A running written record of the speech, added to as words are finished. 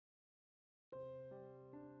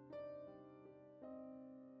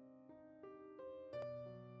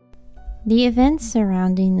The events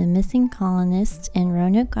surrounding the missing colonists in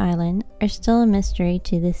Roanoke Island are still a mystery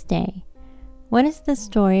to this day. What is the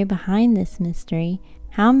story behind this mystery?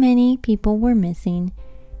 How many people were missing?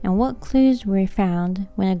 And what clues were found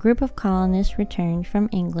when a group of colonists returned from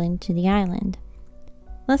England to the island?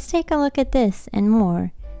 Let's take a look at this and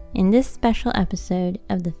more in this special episode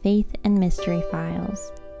of the Faith and Mystery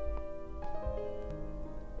Files.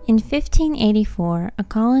 In 1584, a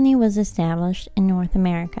colony was established in North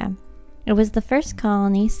America. It was the first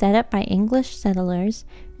colony set up by English settlers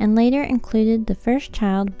and later included the first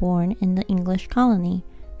child born in the English colony,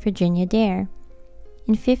 Virginia Dare.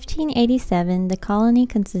 In 1587, the colony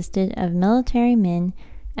consisted of military men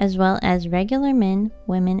as well as regular men,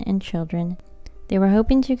 women, and children. They were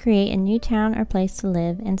hoping to create a new town or place to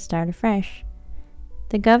live and start afresh.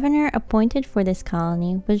 The governor appointed for this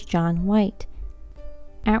colony was John White.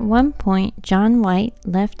 At one point, John White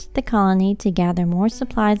left the colony to gather more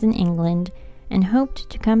supplies in England and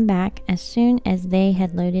hoped to come back as soon as they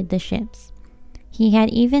had loaded the ships. He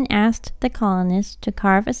had even asked the colonists to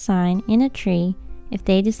carve a sign in a tree if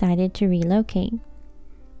they decided to relocate.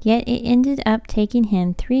 Yet it ended up taking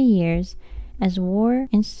him 3 years as war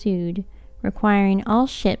ensued, requiring all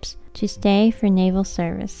ships to stay for naval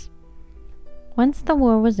service. Once the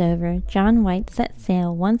war was over, John White set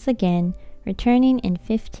sail once again, returning in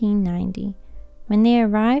 1590. When they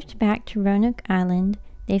arrived back to Roanoke Island,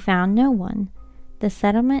 they found no one. The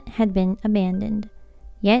settlement had been abandoned,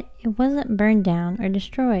 yet it wasn't burned down or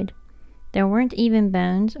destroyed. There weren't even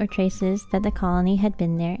bones or traces that the colony had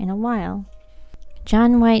been there in a while.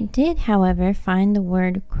 John White did, however, find the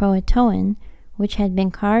word Croatoan, which had been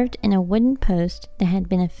carved in a wooden post that had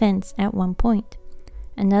been a fence at one point.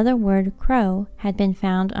 Another word, crow, had been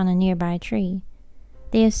found on a nearby tree.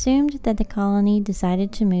 They assumed that the colony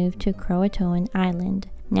decided to move to Croatoan Island,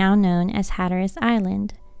 now known as Hatteras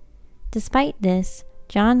Island. Despite this,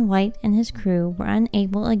 John White and his crew were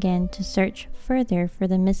unable again to search further for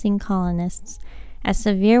the missing colonists as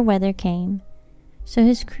severe weather came. So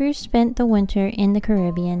his crew spent the winter in the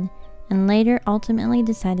Caribbean and later ultimately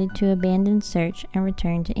decided to abandon search and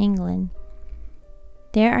return to England.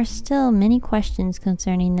 There are still many questions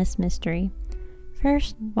concerning this mystery.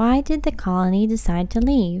 First, why did the colony decide to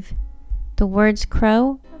leave? The words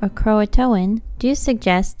Crow or Croatoan do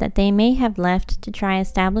suggest that they may have left to try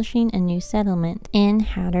establishing a new settlement in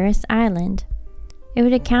Hatteras Island. It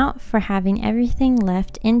would account for having everything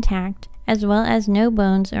left intact as well as no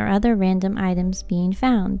bones or other random items being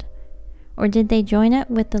found. Or did they join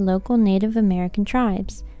up with the local Native American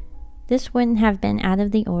tribes? This wouldn't have been out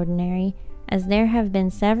of the ordinary, as there have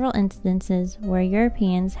been several instances where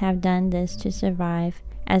Europeans have done this to survive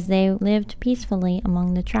as they lived peacefully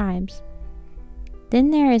among the tribes.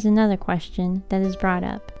 Then there is another question that is brought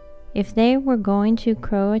up. If they were going to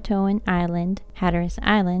Croatoan Island, Hatteras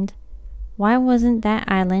Island, why wasn't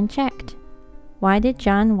that island checked? Why did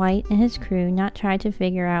John White and his crew not try to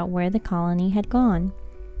figure out where the colony had gone?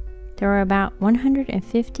 There were about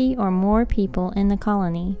 150 or more people in the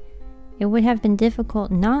colony. It would have been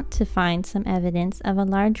difficult not to find some evidence of a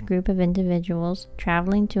large group of individuals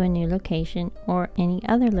traveling to a new location or any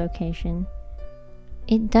other location.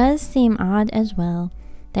 It does seem odd as well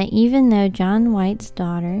that even though John White's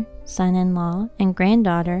daughter, son-in-law, and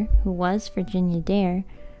granddaughter, who was Virginia Dare,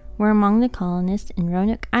 were among the colonists in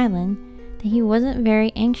Roanoke Island, that he wasn't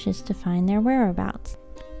very anxious to find their whereabouts.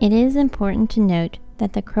 It is important to note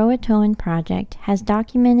that the Croatoan Project has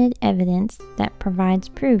documented evidence that provides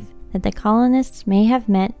proof that the colonists may have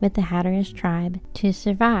met with the Hatteras tribe to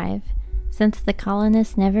survive, since the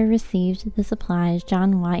colonists never received the supplies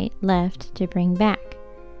John White left to bring back.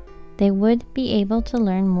 They would be able to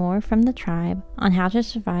learn more from the tribe on how to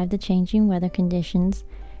survive the changing weather conditions,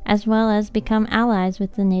 as well as become allies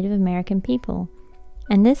with the Native American people.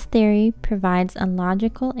 And this theory provides a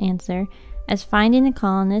logical answer, as finding the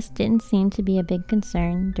colonists didn't seem to be a big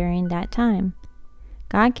concern during that time.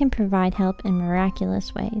 God can provide help in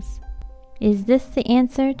miraculous ways. Is this the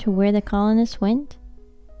answer to where the colonists went?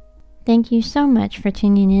 Thank you so much for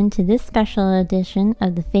tuning in to this special edition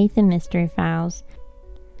of the Faith and Mystery Files.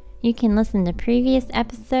 You can listen to previous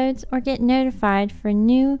episodes or get notified for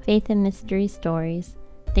new Faith and Mystery stories.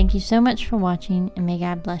 Thank you so much for watching, and may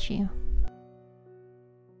God bless you.